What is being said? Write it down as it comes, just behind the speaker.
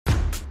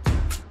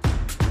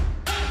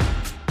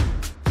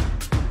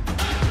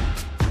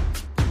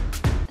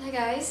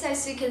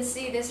Yes, as you can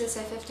see, this is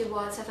a 50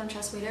 watts FM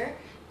transmitter,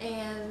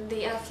 and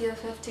the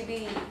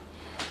FU50B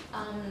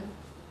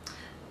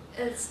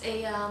it's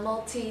a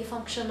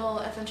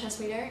multifunctional FM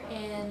transmitter,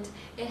 and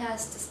it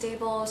has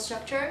stable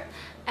structure,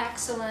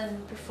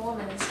 excellent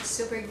performance,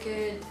 super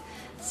good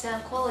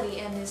sound quality,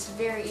 and is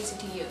very easy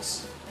to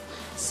use.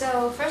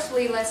 So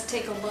firstly, let's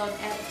take a look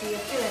at the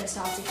appearance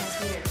of the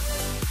transmitter.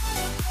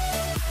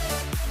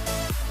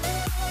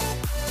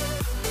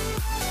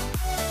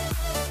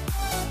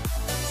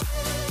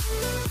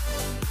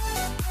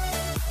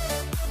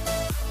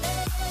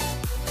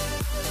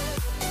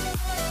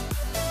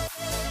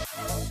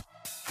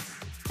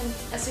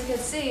 As you can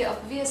see,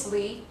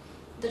 obviously,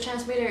 the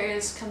transmitter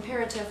is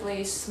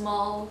comparatively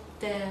smaller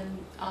than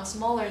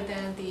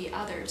the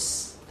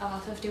others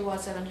 50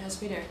 watts FM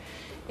transmitter,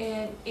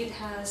 and it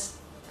has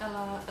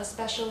a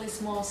especially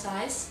small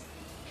size,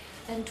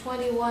 and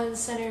 21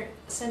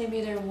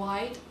 centimeter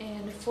wide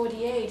and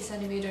 48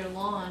 centimeter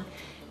long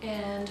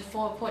and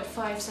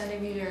 4.5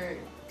 centimeter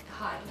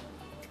high,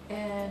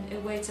 and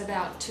it weighs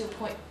about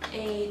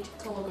 2.8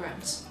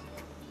 kilograms.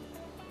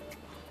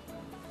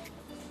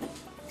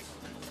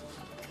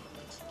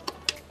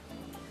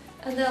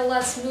 And then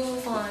let's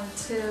move on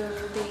to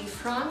the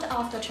front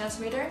of the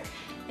transmitter,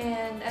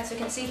 and as you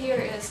can see, here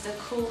is the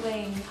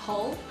cooling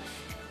hole,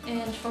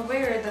 and from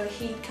where the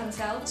heat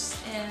comes out,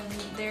 and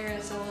there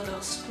is a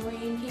little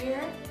screen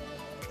here,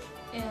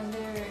 and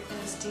there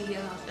is the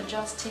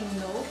adjusting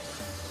knob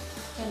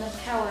and the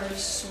power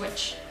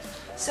switch.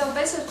 So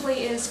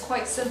basically it's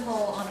quite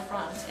simple on the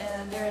front,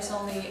 and there is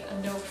only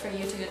a knob for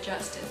you to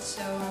adjust it,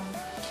 so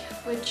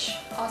which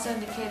also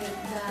indicated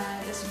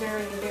that it's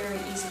very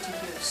easy to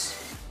use.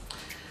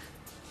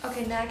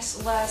 Okay,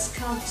 next let's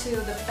come to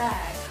the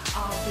back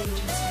of the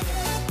transmitter.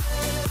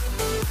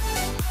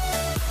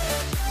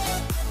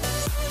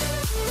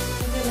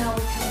 Okay, now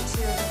we come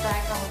to the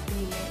back of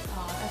the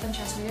FM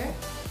transmitter,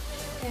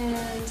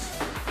 and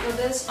for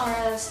this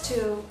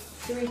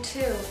RS232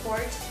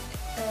 port,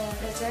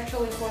 it's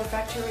actually for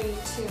factory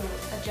to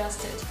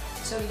adjust it,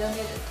 so you don't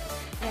need it.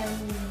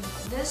 And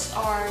these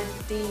are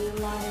the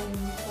line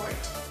port.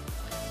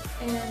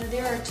 And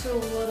there are two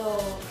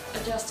little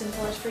adjusting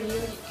ports for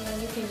you,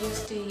 and you can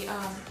use the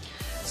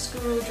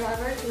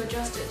screwdriver to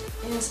adjust it.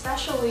 And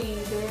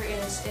especially there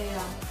is a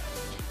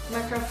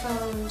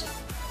microphone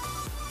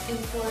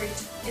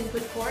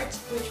input port,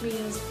 which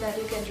means that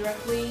you can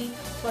directly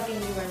plug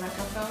in your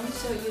microphone,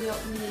 so you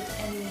don't need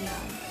any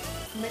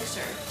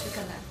mixer to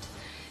connect.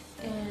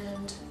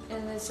 And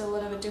it's a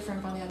little bit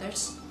different from the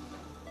others.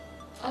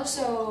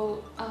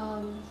 Also,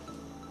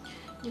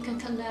 you can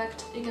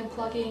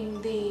plug in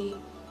the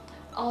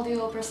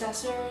audio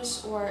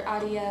processors or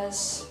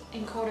IDS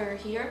encoder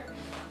here,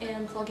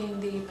 and plug in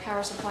the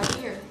power supply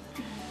here.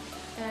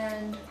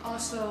 And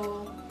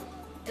also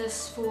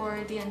this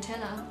for the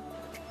antenna.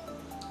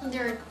 And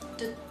there are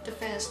the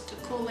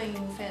cooling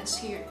fans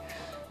here.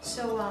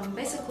 So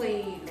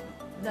basically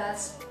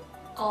that's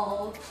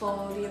all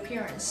for the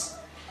appearance.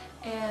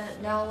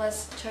 And now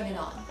let's turn it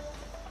on.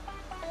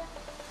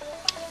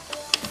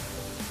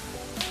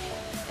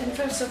 And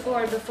first of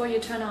all, before you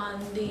turn on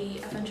the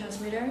FM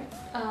transmitter,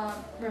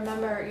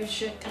 remember you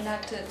should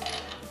connect it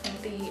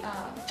with the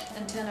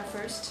antenna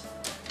first,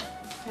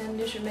 and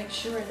you should make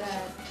sure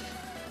that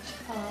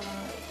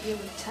you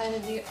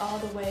tighten it all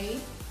the way,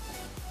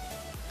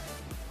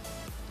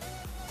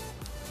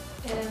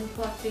 and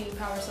plug the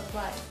power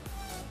supply.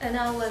 And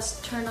now let's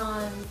turn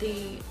on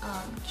the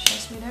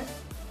transmitter.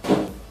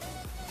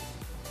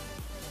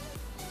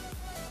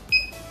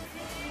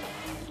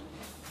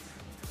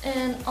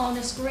 And on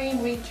the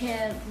screen we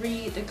can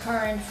read the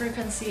current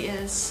frequency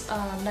is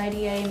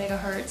 98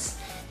 megahertz,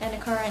 and the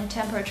current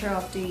temperature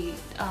of the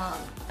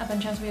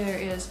FM transmitter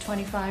is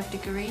 25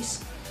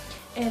 degrees,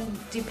 and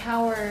the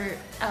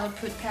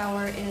output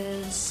power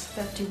is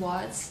 50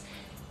 watts,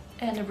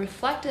 and the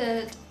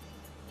reflected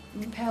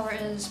power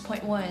is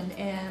 0.1,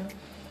 and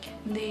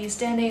the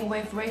standing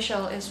wave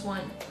ratio is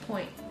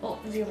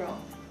 1.0.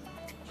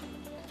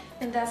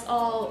 And that's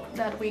all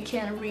that we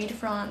can read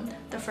from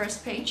the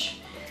first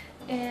page.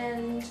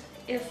 And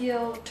if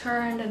you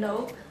turn the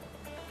knob,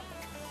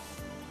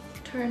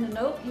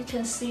 you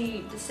can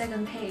see the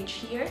second page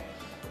here,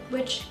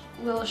 which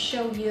will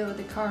show you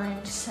the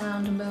current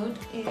sound mode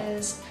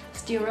is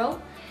stereo,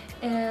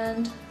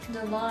 and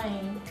the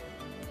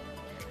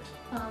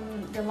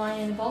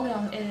line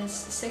volume is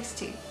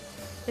 60.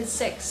 It's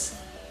 6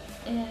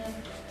 and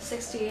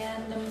 60,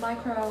 and the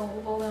micro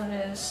volume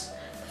is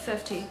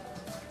 50,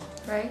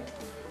 right?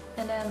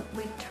 And then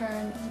we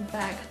turn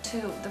back to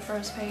the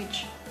first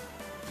page.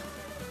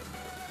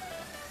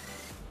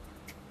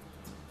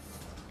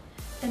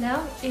 And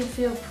now if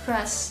you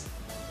press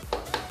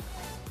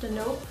the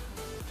knob,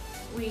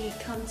 we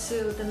come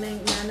to the main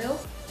menu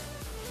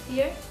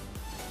here.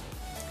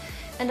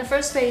 And the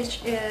first page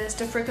is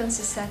the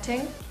frequency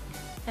setting,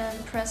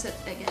 and press it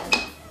again.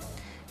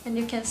 And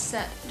you can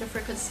set the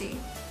frequency.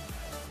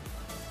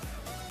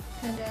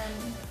 And then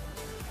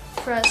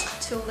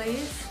press to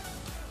leave.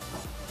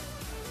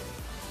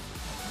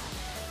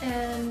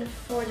 And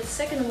for the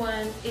second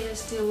one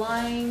is the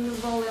line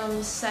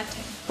volume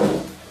setting.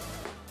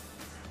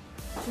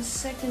 The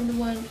second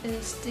one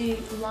is the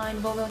line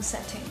volume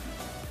setting.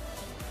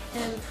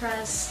 And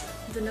press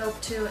the knob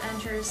to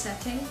enter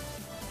setting.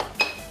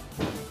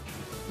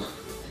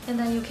 And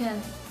then you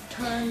can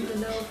turn the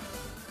knob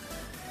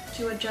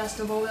to adjust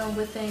the volume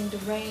within the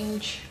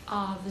range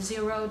of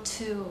 0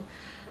 to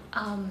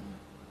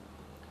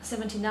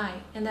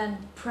 79. And then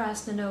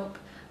press the knob,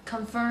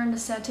 confirm the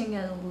setting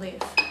and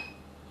leave.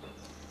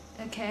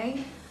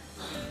 Okay.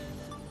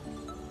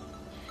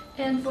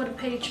 And for the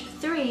page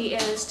 3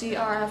 is the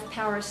RF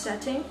power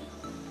setting.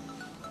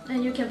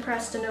 And you can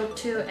press the knob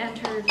to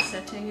enter the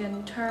setting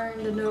and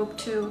turn the knob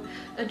to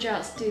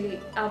adjust the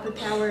output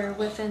power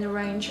within the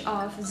range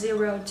of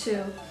 0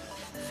 to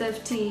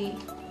 50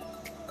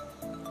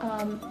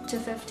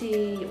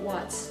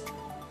 watts.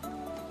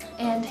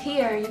 And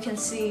here you can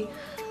see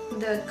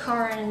the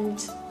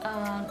current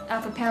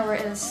output power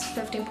is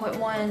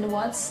 15.1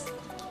 watts,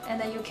 and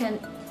then you can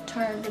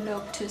turn the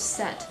knob to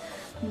set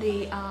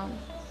the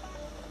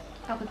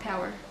output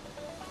power,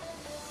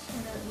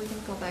 and then we can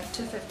go back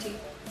to 50.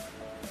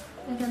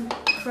 You can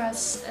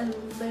press and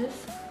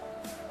lift.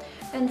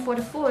 And for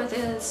the fourth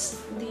is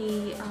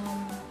the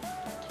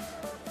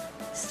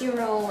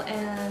stereo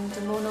and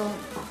mono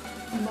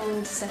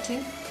mode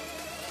setting.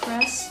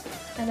 Press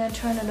and then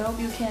turn the knob.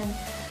 You can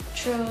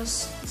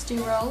choose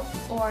stereo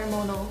or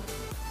mono,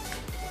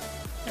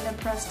 and then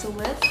press to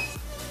lift.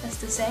 It's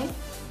the same.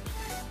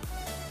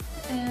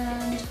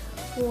 And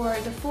for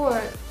the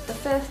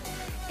fifth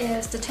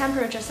is the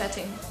temperature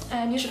setting,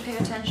 and you should pay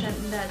attention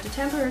that the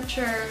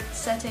temperature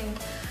setting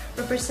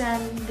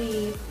represents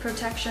the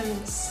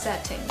protection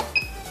setting,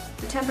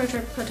 the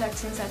temperature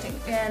protection setting.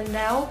 And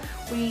now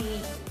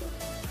we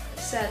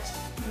set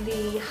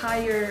the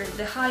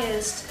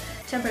highest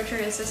temperature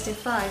is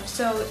 65.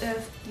 So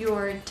if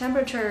your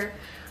temperature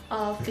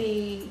of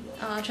the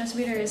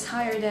transmitter is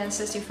higher than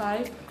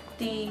 65,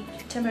 the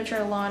temperature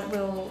alarm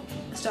will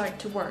start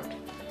to work.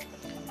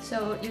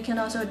 So you can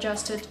also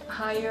adjust it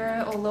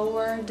higher or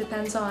lower,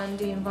 depends on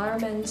the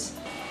environment.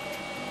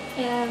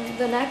 And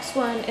the next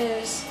one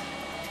is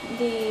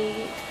the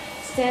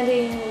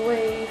standing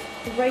wave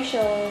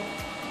ratio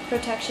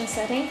protection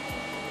setting.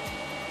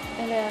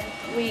 And then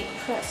we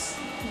press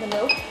the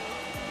knob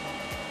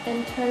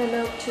and turn the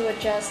knob to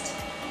adjust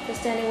the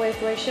standing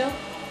wave ratio.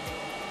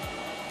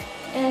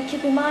 And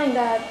keep in mind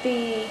that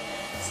the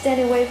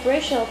standing wave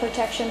ratio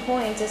protection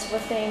point is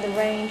within the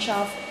range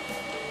of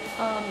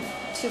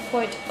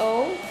 2.0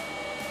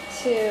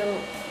 to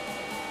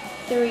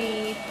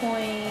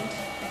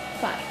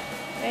 3.5,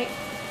 right?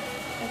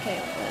 Okay,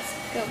 let's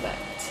go back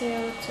to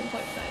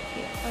 2.5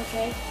 here.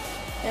 Okay,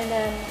 and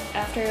then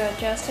after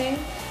adjusting,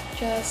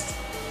 just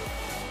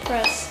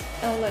press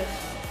and lift.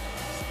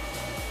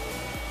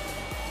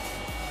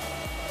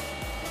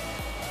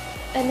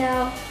 And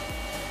now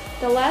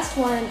the last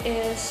one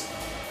is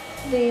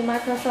the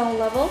microphone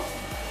level,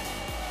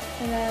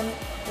 and then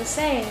the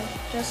same,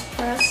 just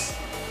press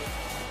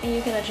and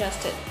you can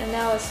adjust it, and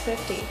now it's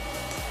 50.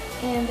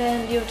 And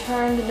then you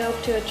turn the knob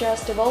to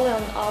adjust the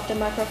volume of the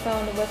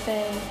microphone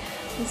within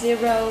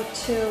 0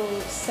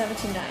 to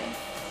 79.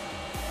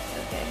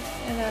 Okay,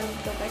 and then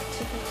go back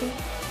to 50.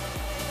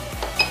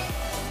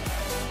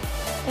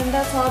 And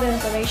that's all the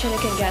information you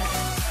can get.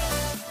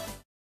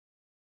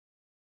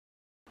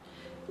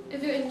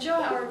 If you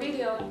enjoy our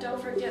video, don't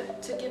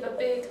forget to give a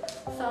big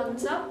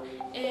thumbs up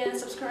and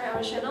subscribe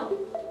our channel.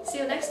 See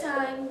you next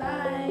time.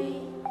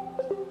 Bye!